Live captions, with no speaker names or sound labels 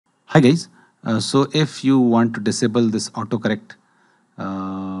Hi guys, so if you want to disable this autocorrect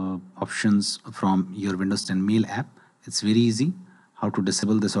options from your Windows 10 mail app, it's very easy how to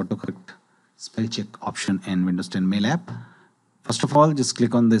disable this autocorrect spell check option in Windows 10 mail app. First of all, just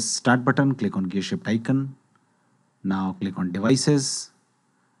click on this start button, click on gear shift icon. Now click on devices.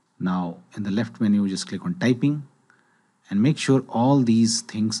 Now in the left menu, just click on typing and make sure all these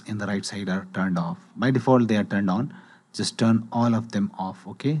things in the right side are turned off. By default they are turned on. Just turn all of them off.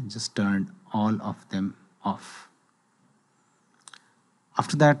 Okay, just turn all of them off.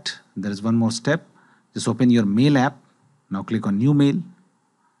 After that, there is one more step. Just open your mail app. Now click on new mail.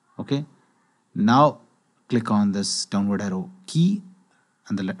 Okay, now click on this downward arrow key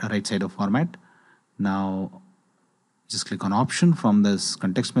on the right side of format. Now just click on option from this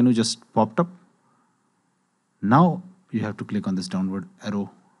context menu just popped up. Now you have to click on this downward arrow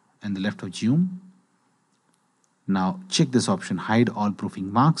in the left of zoom. Now check this option, hide all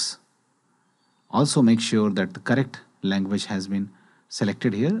proofing marks. Also make sure that the correct language has been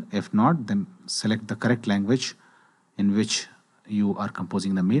selected here. If not, then select the correct language in which you are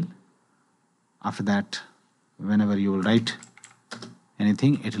composing the mail. After that, whenever you will write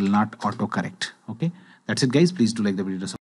anything, it will not autocorrect. Okay, that's it guys. Please do like the video.